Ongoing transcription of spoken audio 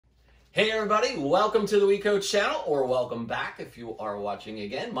Hey everybody, welcome to the WeCoach channel, or welcome back if you are watching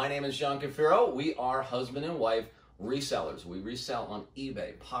again. My name is John Cafiro. We are husband and wife resellers. We resell on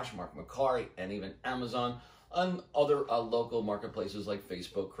eBay, Poshmark, Mercari, and even Amazon, and other local marketplaces like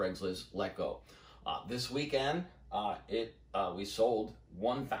Facebook, Craigslist, Letgo. This weekend, we sold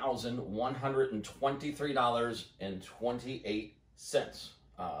 $1,123.28.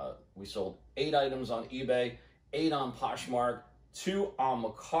 We sold 8 items on eBay, 8 on Poshmark, 2 on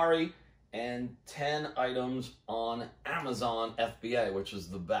Mercari, and 10 items on Amazon FBA, which is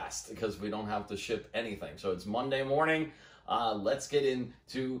the best because we don't have to ship anything. So it's Monday morning. Let's get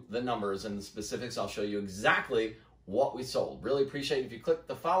into the numbers and the specifics. I'll show you exactly what we sold. Really appreciate if you click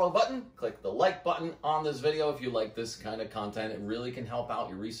the follow button, click the like button on this video if you like this kind of content. It really can help out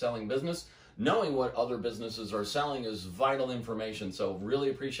your reselling business. Knowing what other businesses are selling is vital information. So really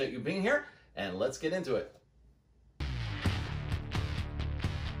appreciate you being here, and let's get into it.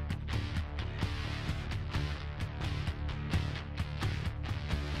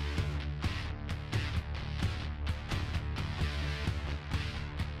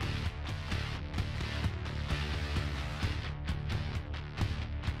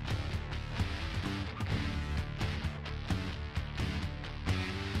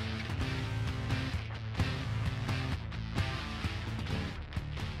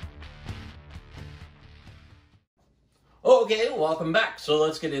 Okay, welcome back. So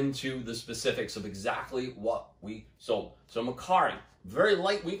let's get into the specifics of exactly what we sold. So Mercari, very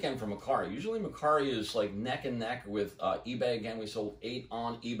light weekend for Mercari. Usually Mercari is like neck and neck with eBay. Again, we sold 8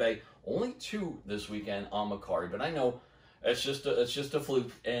 on eBay, only 2 this weekend on Mercari. But I know it's just a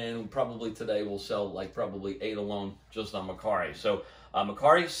fluke, and probably today we'll sell like probably 8 alone just on Mercari. So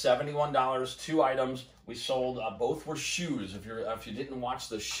Mercari, $71, 2 items. We sold both were shoes. If you didn't watch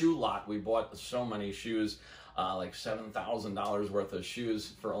the shoe lot, we bought so many shoes. Like $7,000 worth of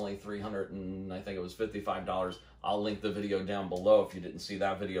shoes for only $55. I'll link the video down below if you didn't see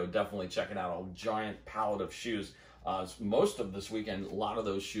that video. Definitely check it out. A giant pallet of shoes. Most of this weekend, a lot of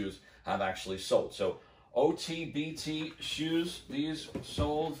those shoes have actually sold. So OTBT shoes, these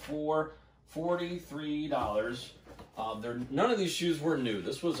sold for $43. None of these shoes were new.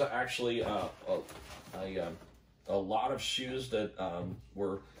 This was actually a lot of shoes that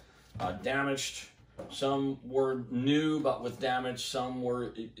were damaged. Some were new but with damage, some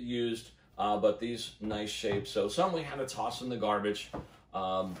were used, but these nice shapes. So some we had to toss in the garbage,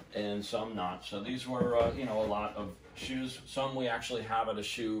 and some not. So these were, a lot of shoes. Some we actually have at a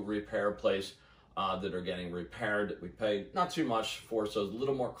shoe repair place that are getting repaired. We paid not too much for, so a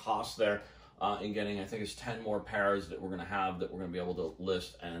little more cost there in getting, I think it's 10 more pairs that we're going to have that we're going to be able to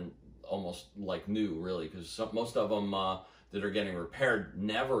list, and almost like new, really, because most of them that are getting repaired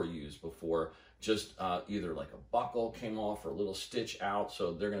never used before. Just either like a buckle came off or a little stitch out,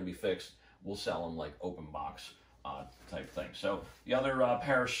 so they're going to be fixed. We'll sell them like open box type thing. So the other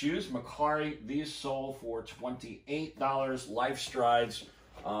pair of shoes, Mercari, these sold for $28. Life Strides,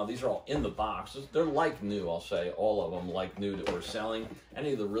 these are all in the box. They're like new, I'll say, all of them like new that we're selling.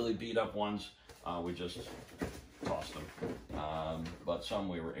 Any of the really beat up ones, we just tossed them. But some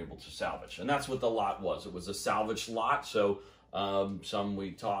we were able to salvage, and that's what the lot was. It was a salvage lot, so some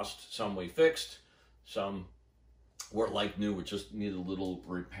we tossed, some we fixed, some were like new, which just needed a little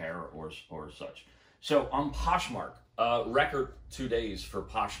repair or such. So on Poshmark, record 2 days for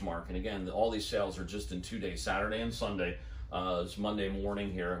Poshmark. And again, all these sales are just in 2 days, Saturday and Sunday. It's Monday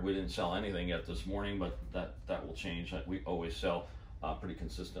morning here. We didn't sell anything yet this morning, but that will change. We always sell pretty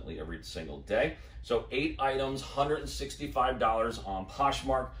consistently every single day. So 8 items, $165 on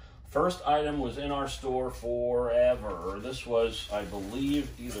Poshmark. First item was in our store forever. This was, I believe,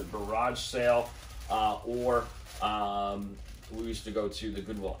 either garage sale or we used to go to the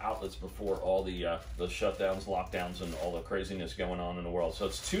Goodwill outlets before all the shutdowns, lockdowns, and all the craziness going on in the world. So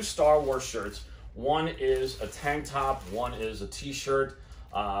it's 2 Star Wars shirts. One is a tank top, one is a t-shirt.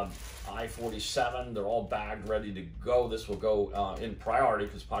 I-47, they're all bagged, ready to go. This will go in priority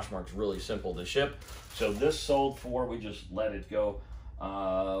because Poshmark's really simple to ship. So this sold for, we just let it go,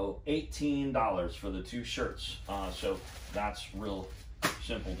 $18 for the 2 shirts. So that's real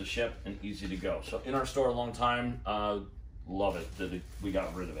simple to ship and easy to go. So in our store a long time, love it that we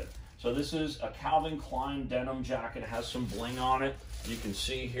got rid of it. So this is a Calvin Klein denim jacket. It has some bling on it. You can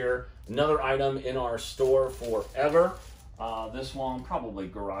see here, another item in our store forever. This one, probably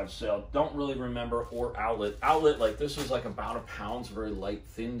garage sale. Don't really remember, or outlet. Outlet, like this is like about a pound. It's a very light,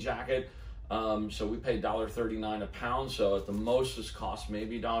 thin jacket. So we paid $1.39 a pound. So at the most, this cost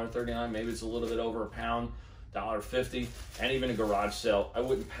maybe $1.39. Maybe it's a little bit over a pound, $1.50. And even a garage sale, I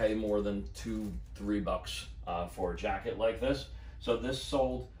wouldn't pay more than $2-3 for a jacket like this. So this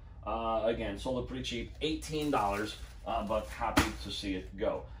sold Again, sold it pretty cheap, $18, but happy to see it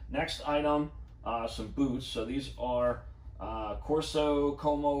go. Next item, some boots. So these are Corso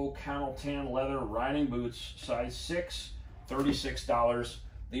Como Camel Tan Leather Riding Boots, size 6, $36.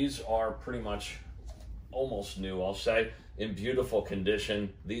 These are pretty much almost new, I'll say, in beautiful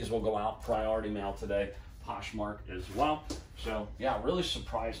condition. These will go out priority mail today. Poshmark as well. So yeah, really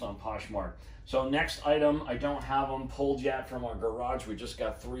surprised on Poshmark. So next item, I don't have them pulled yet from our garage. We just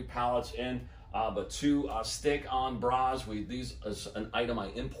got 3 pallets in, but 2 stick-on bras. These is an item I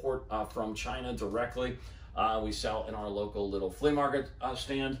import from China directly. We sell in our local little flea market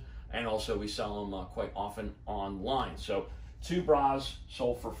stand, and also we sell them quite often online. So 2 bras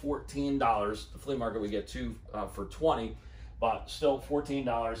sold for $14. The flea market we get 2 for $20, but still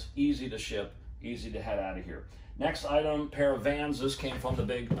 $14. Easy to ship, easy to head out of here. Next item, pair of Vans. This came from the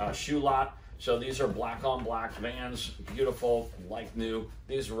big shoe lot. So these are black on black Vans, beautiful, like new.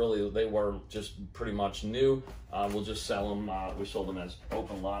 These really, they were just pretty much new. We'll just sell them. We sold them as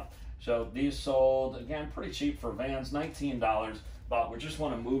open lot. So these sold, again, pretty cheap for Vans, $19. But we just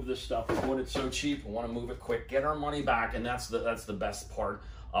want to move this stuff. We bought it so cheap. We want to move it quick, get our money back, and that's the best part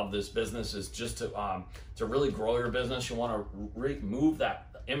of this business, is just to really grow your business. You want to move that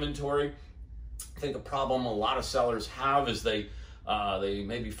inventory. I think the problem a lot of sellers have is they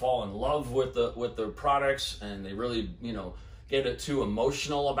maybe fall in love with the products, and they really, you know, get it too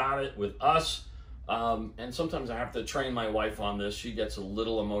emotional about it with us. And sometimes I have to train my wife on this. She gets a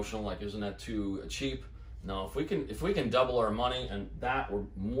little emotional, like, isn't that too cheap? No, if we can double our money, and that we're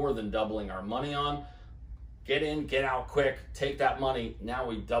more than doubling our money on, get in, get out quick, take that money. Now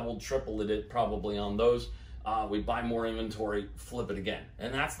we doubled, tripled it probably on those. We buy more inventory, flip it again.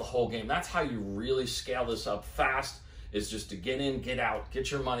 And that's the whole game. That's how you really scale this up fast, is just to get in, get out, get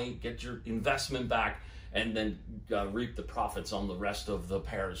your money, get your investment back, and then reap the profits on the rest of the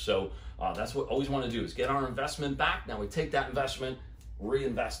pairs. So that's what we always want to do, is get our investment back. Now we take that investment,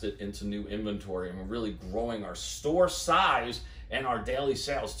 reinvest it into new inventory, and we're really growing our store size, and our daily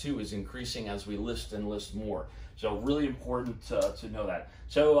sales too is increasing as we list and list more. So really important to know that.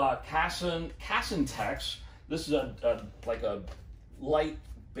 So Cassintex, this is like a light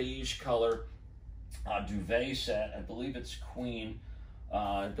beige color duvet set. I believe it's queen.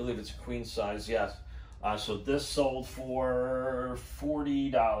 I believe it's a queen size, yes. So this sold for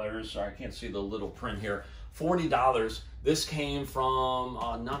 $40. I can't see the little print here. $40. This came from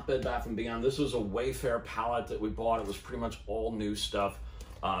not Bed Bath & Beyond. This was a Wayfair pallet that we bought. It was pretty much all new stuff.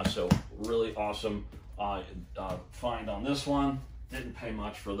 So really awesome find on this one. Didn't pay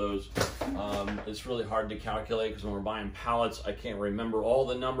much for those. It's really hard to calculate because when we're buying pallets, I can't remember all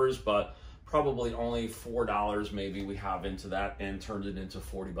the numbers, but probably only $4 maybe we have into that, and turned it into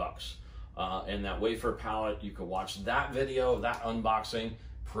 40 bucks. And that Wayfair pallet, you could watch that video, that unboxing,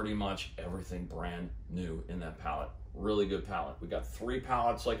 pretty much everything brand new in that pallet. Really good pallet. We got 3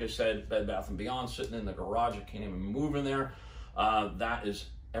 pallets, like I said, Bed Bath & Beyond, sitting in the garage. I can't even move in there. That is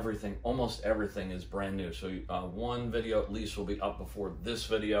everything, almost everything is brand new. So one video at least will be up before this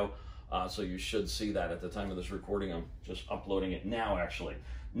video. So you should see that at the time of this recording. I'm just uploading it now, actually.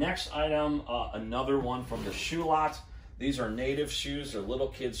 Next item, another one from the shoe lot. These are native shoes. They're little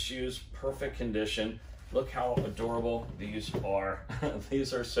kids' shoes, perfect condition. Look how adorable these are.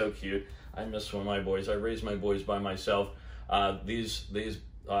 These are so cute. I miss one of my boys. I raised my boys by myself. These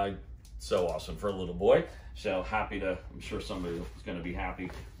so awesome for a little boy. So happy to, I'm sure somebody is going to be happy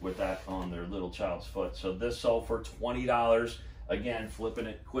with that on their little child's foot. So this sold for $20. Again, flipping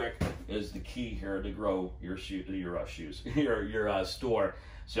it quick is the key here to grow your your store.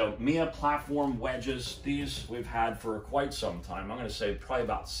 So Mia platform wedges. These we've had for quite some time. I'm going to say probably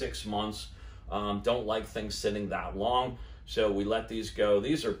about 6 months. Don't like things sitting that long, so we let these go.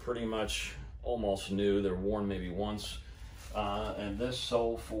 These are pretty much almost new. They're worn maybe once. And this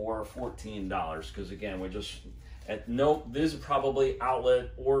sold for $14 because, again, we just this is probably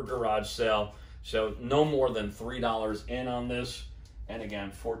outlet or garage sale, so no more than $3 in on this. And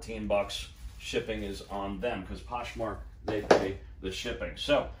again, 14 bucks. Shipping is on them because Poshmark, they pay the shipping.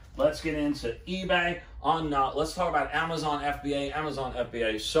 So let's get into eBay. Let's talk about Amazon FBA. Amazon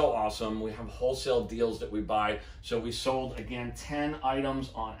FBA, so awesome. We have wholesale deals that we buy. So we sold, again, 10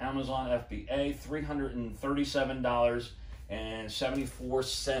 items on Amazon FBA,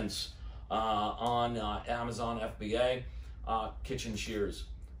 $337.74 on Amazon FBA. Kitchen shears,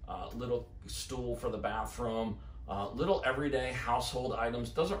 little stool for the bathroom, little everyday household items.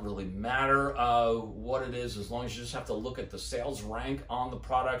 Doesn't really matter what it is, as long as you just have to look at the sales rank on the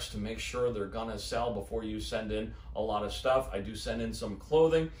products to make sure they're gonna sell before you send in a lot of stuff. I do send in some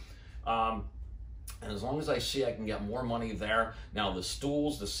clothing. And as long as I see I can get more money there. Now the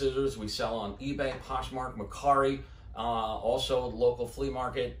stools, the scissors, we sell on eBay, Poshmark, Mercari, also local flea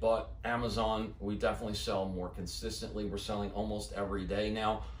market, but Amazon, we definitely sell more consistently. We're selling almost every day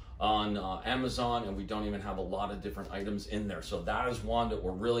now on Amazon, and we don't even have a lot of different items in there. So that is one that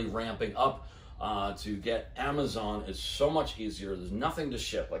we're really ramping up. To get Amazon is so much easier. There's nothing to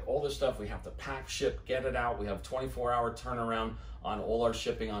ship. Like all this stuff, we have to pack, ship, get it out. We have 24-hour turnaround on all our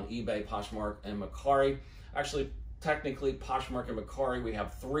shipping on eBay, Poshmark, and Mercari. Actually, technically, Poshmark and Mercari, we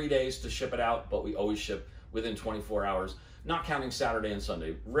have 3 days to ship it out, but we always ship within 24 hours, not counting Saturday and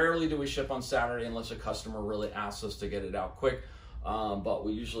Sunday. Rarely do we ship on Saturday unless a customer really asks us to get it out quick. But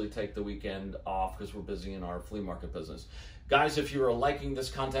we usually take the weekend off because we're busy in our flea market business. Guys, if you are liking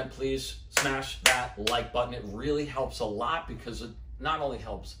this content, please smash that like button. It really helps a lot because it not only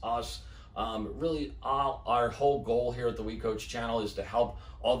helps us, really our whole goal here at the WeCoach channel is to help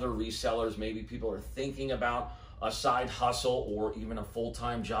other resellers. Maybe people are thinking about a side hustle or even a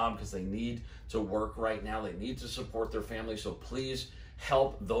full-time job because they need to work right now. They need to support their family. So please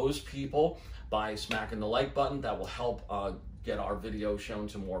help those people by smacking the like button. That will help get our video shown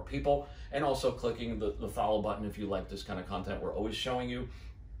to more people, and also clicking the follow button if you like this kind of content. We're always showing you,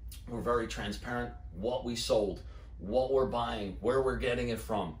 we're very transparent, what we sold, what we're buying, where we're getting it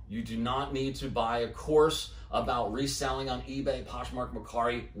from. You do not need to buy a course about reselling on eBay, Poshmark,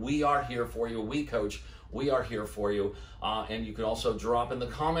 Mercari. We are here for you. WeCoach, we are here for you. And you can also drop in the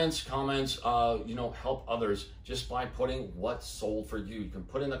comments, you know, help others just by putting what sold for you. You can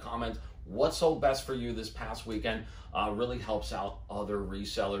put in the comments what sold best for you this past weekend. Really helps out other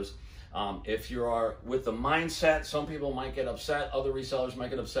resellers. If you are with the mindset, some people might get upset, other resellers might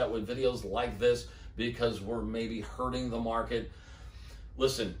get upset with videos like this because we're maybe hurting the market.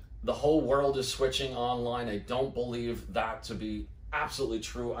 Listen, the whole world is switching online. I don't believe that to be absolutely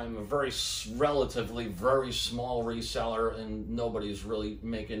true. I'm a relatively very small reseller, and nobody's really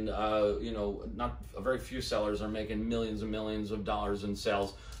making, you know, not a very few sellers are making millions and millions of dollars in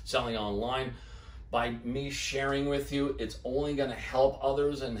sales selling online. By me sharing with you, it's only going to help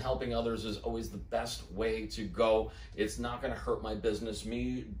others, and helping others is always the best way to go. It's not going to hurt my business.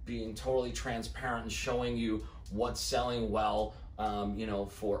 Me being totally transparent and showing you what's selling well, you know,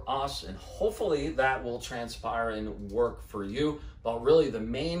 for us, and hopefully that will transpire and work for you. But really the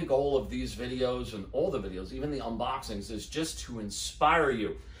main goal of these videos and all the videos, even the unboxings, is just to inspire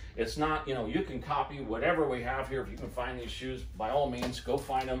you. It's not, you know, you can copy whatever we have here. If you can find these shoes, by all means, go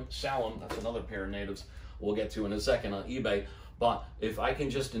find them, sell them. That's another pair of natives we'll get to in a second on eBay. But if I can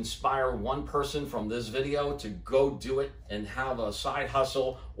just inspire one person from this video to go do it and have a side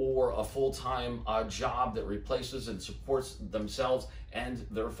hustle or a full-time job that replaces and supports themselves and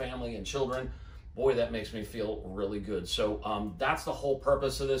their family and children, boy, that makes me feel really good. So that's the whole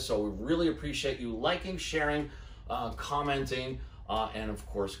purpose of this. So we really appreciate you liking, sharing, commenting, and of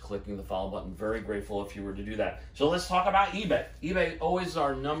course, clicking the follow button. Very grateful if you were to do that. So let's talk about eBay. eBay always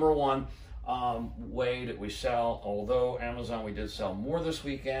our #1 way that we sell. Although Amazon, we did sell more this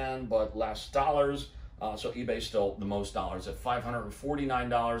weekend, but less dollars. So eBay still the most dollars at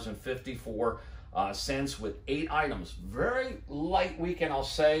 $549.54 with 8 items. Very light weekend, I'll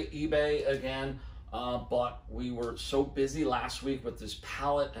say. eBay again, but we were so busy last week with this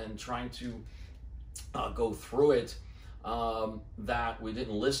pallet and trying to go through it that we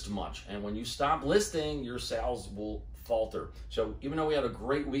didn't list much. And when you stop listing, your sales will falter. So even though we had a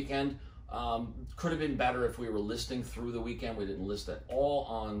great weekend, could have been better if we were listing through the weekend. We didn't list at all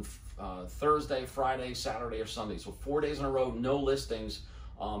on Thursday, Friday, Saturday, or Sunday. So 4 days in a row, no listings.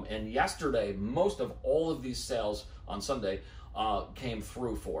 And yesterday, most of all of these sales on Sunday came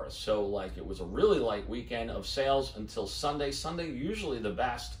through for us. So like it was a really light weekend of sales until Sunday. Sunday, usually the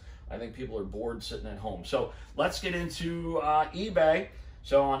best. I think people are bored sitting at home. So let's get into eBay.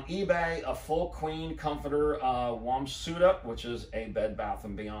 So on eBay, a full queen comforter Wamsuda, which is a Bed Bath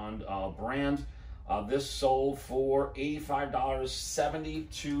 & Beyond brand. This sold for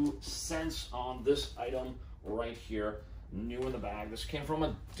 $85.72 on this item right here, new in the bag. This came from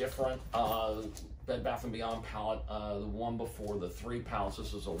a different Bed Bath & Beyond pallet, the one before, the 3 pallets.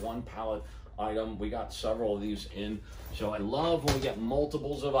 This is a 1 pallet item. We got several of these in. So I love when we get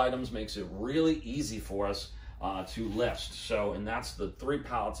multiples of items, makes it really easy for us to list. So, and that's the 3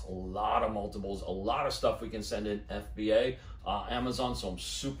 pallets, a lot of multiples, a lot of stuff we can send in FBA, Amazon. So I'm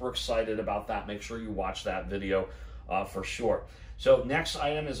super excited about that. Make sure you watch that video for sure. So next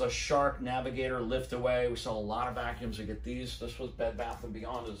item is a Shark Navigator Lift Away. We sell a lot of vacuums. We get these. This was Bed Bath &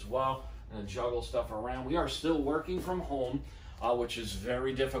 Beyond as well, and juggle stuff around. We are still working from home. which is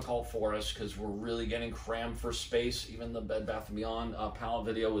very difficult for us because we're really getting crammed for space. Even the Bed Bath & Beyond pallet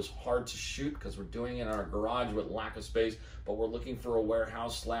video is hard to shoot because we're doing it in our garage with lack of space, but we're looking for a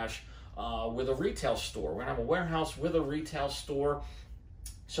warehouse slash with a retail store. We're gonna have a warehouse with a retail store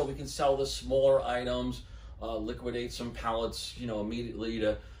so we can sell the smaller items, liquidate some pallets, you know, immediately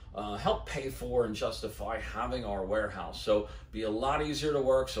to help pay for and justify having our warehouse. So be a lot easier to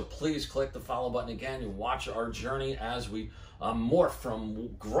work. So please click the follow button again and watch our journey as we morph from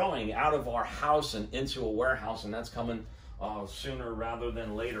growing out of our house and into a warehouse, and that's coming sooner rather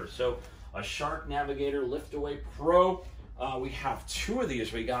than later. So a Shark Navigator Liftaway Pro. We have 2 of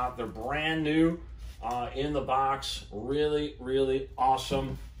these. They're brand new in the box. Really, really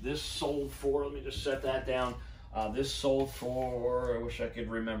awesome. This sold for, let me just set that down. This sold for, I wish I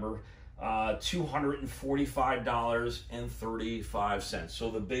could remember, $245.35. So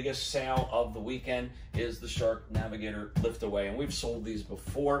the biggest sale of the weekend is the Shark Navigator Liftaway. And we've sold these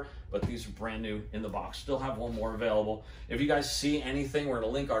before, but these are brand new in the box. Still have one more available. If you guys see anything, we're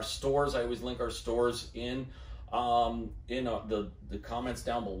gonna link our stores. I always link our stores in the comments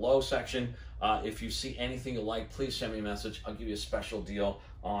down below section. If you see anything you like, please send me a message. I'll give you a special deal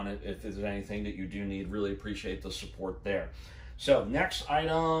on it if there's anything that you do need. Really appreciate the support there. So next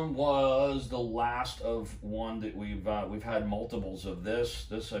item was the last of one that we've had multiples of this.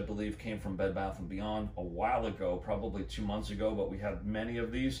 This I believe came from Bed Bath & Beyond a while ago, probably 2 months ago, but we had many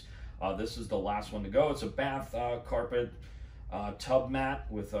of these. This is the last one to go. It's a bath carpet tub mat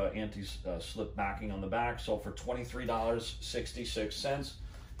with anti-slip backing on the back. Sold for $23.66.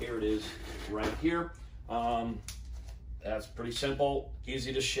 Here it is right here. That's pretty simple,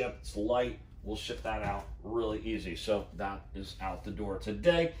 easy to ship, it's light. We'll ship that out really easy. So that is out the door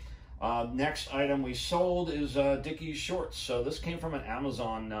today. Next item we sold is Dickies shorts. So this came from an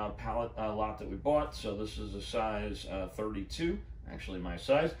Amazon pallet lot that we bought. So this is a size 32, actually my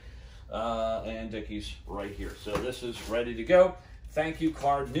size. And Dickies right here. So this is ready to go. Thank you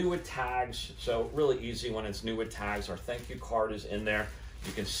card, new with tags. So really easy when it's new with tags. Our thank you card is in there.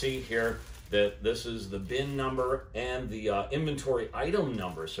 You can see here that this is the bin number and the inventory item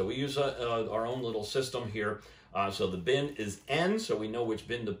number. So we use our own little system here. So the bin is N, so we know which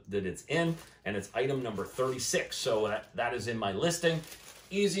bin that it's in, and it's item number 36. So that is in my listing.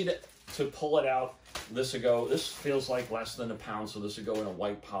 Easy to pull it out. This feels like less than a pound, so this would go in a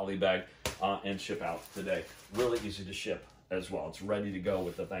white poly bag and ship out today. Really easy to ship as well. It's ready to go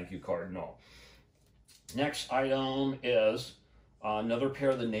with the thank you card and all. Next item is another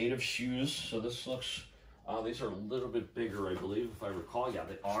pair of the native shoes. So this looks, these are a little bit bigger, I believe, if I recall. Yeah,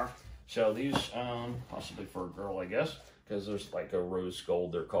 they are. So these, possibly for a girl, I guess, because there's like a rose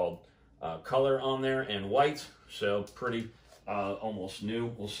gold, they're called, color on there, and white. So pretty, almost new,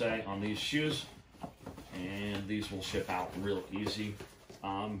 we'll say, on these shoes. And these will ship out real easy.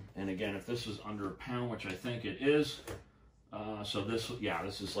 And again, if this is under a pound, which I think it is, so this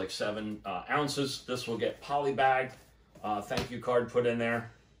is like 7 ounces. This will get poly bagged. Thank you card put in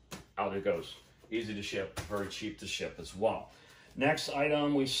there, out it goes. Easy to ship, very cheap to ship as well. Next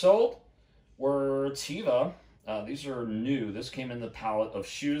item we sold were Teva. These are new. This came in the pallet of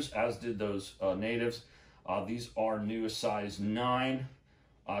shoes, as did those natives. These are new, size 9.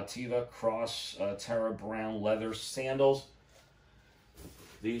 Teva Cross Terra Brown leather sandals.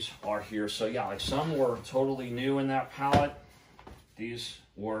 These are here. So yeah, like some were totally new in that pallet. These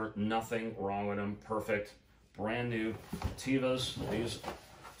were nothing wrong with them, perfect. Brand new Tevas. These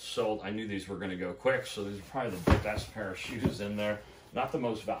sold. I knew these were going to go quick, so these are probably the best pair of shoes in there. Not the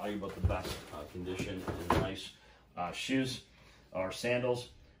most value, but the best condition and nice shoes or sandals.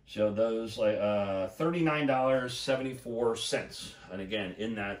 So those like $39.74, and again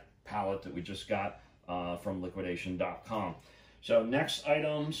in that pallet that we just got from Liquidation.com. So next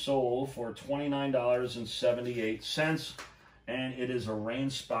item sold for $29.78, and it is a Rain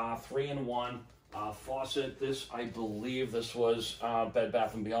Spa 3-in-1. Faucet. This, I believe this was Bed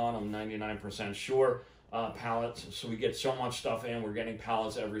Bath & Beyond, I'm 99% sure, pallets. So we get so much stuff in, we're getting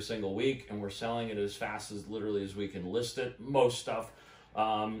pallets every single week, and we're selling it as fast as literally as we can list it. Most stuff,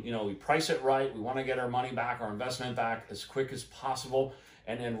 you know, we price it right, we want to get our money back, our investment back as quick as possible,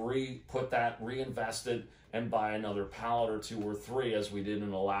 and then reinvest it and buy another pallet or 2 or 3 as we did in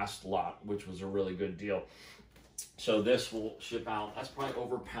the last lot, which was a really good deal. So this will ship out, that's probably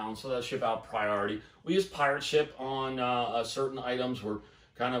over a pound, so that'll ship out priority. We use pirate ship on certain items. We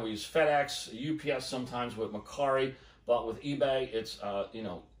use FedEx, UPS sometimes with Mercari, but with eBay, it's, you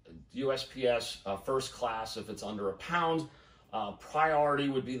know, USPS first class if it's under a pound. Priority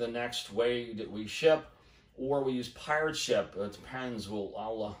would be the next way that we ship, or we use pirate ship. It depends.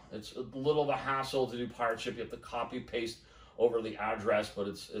 It's a little of a hassle to do pirate ship. You have to copy paste over the address, but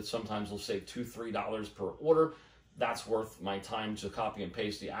it's sometimes will save $2-3 per order. That's worth my time to copy and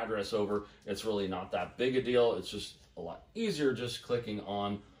paste the address over. It's really not that big a deal. It's just a lot easier just clicking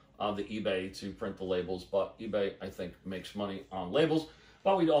on the eBay to print the labels. But eBay, I think, makes money on labels.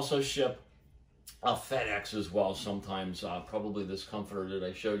 But we'd also ship FedEx as well. Sometimes probably this comforter that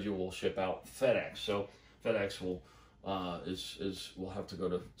I showed you will ship out FedEx. So FedEx will we'll have to go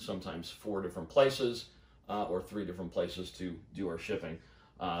to sometimes 4 different places or 3 different places to do our shipping.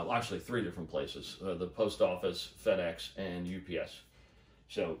 Well, actually 3 different places: the post office, FedEx, and UPS.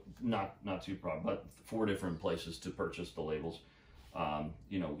 So not too problem, but 4 different places to purchase the labels.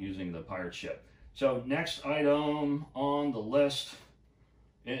 You know, using the pirate ship. So next item on the list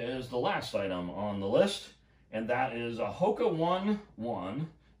is the last item on the list, and that is a Hoka 1-1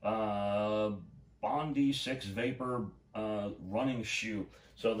 Bondi 6 Vapor running shoe.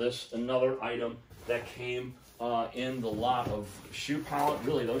 So this another item that came in the lot of shoe palette.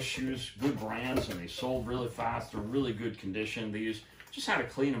 Really, those shoes, good brands, and they sold really fast. They're really good condition. These just had to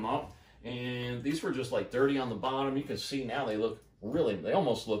clean them up, and these were just like dirty on the bottom. You can see now they look really, they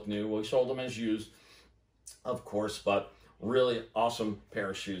almost look new. We sold them as used, of course, but really awesome pair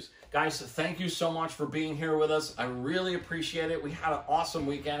of shoes. Guys, thank you so much for being here with us. I really appreciate it. We had an awesome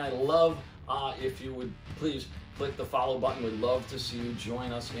weekend. I love if you would please click the follow button. We'd love to see you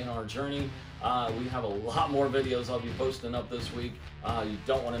join us in our journey. We have a lot more videos I'll be posting up this week. You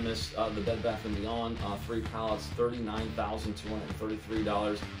don't want to miss the Bed Bath & Beyond 3 pallets,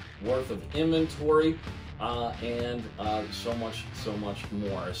 $39,233 worth of inventory. And so much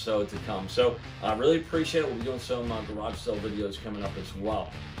more so to come. So I really appreciate it. We'll be doing some garage sale videos coming up as well.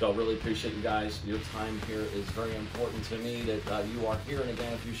 So I really appreciate you guys. Your time here is very important to me, that you are here. And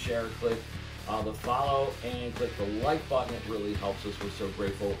again, if you share, click the follow and click the like button. It really helps us. We're so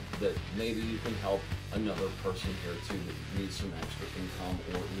grateful that maybe you can help another person here too that needs some extra income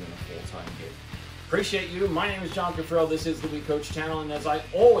or even a full-time gig. Appreciate you. My name is John Caffarel. This is the WeCoach channel, and as I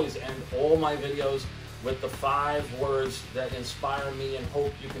always end all my videos with the 5 words that inspire me and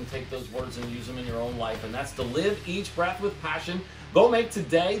hope you can take those words and use them in your own life. And that's to live each breath with passion. Go make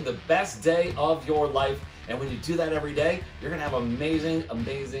today the best day of your life. And when you do that every day, you're going to have amazing,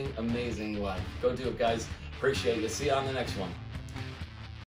 amazing, amazing life. Go do it, guys. Appreciate you. See you on the next one.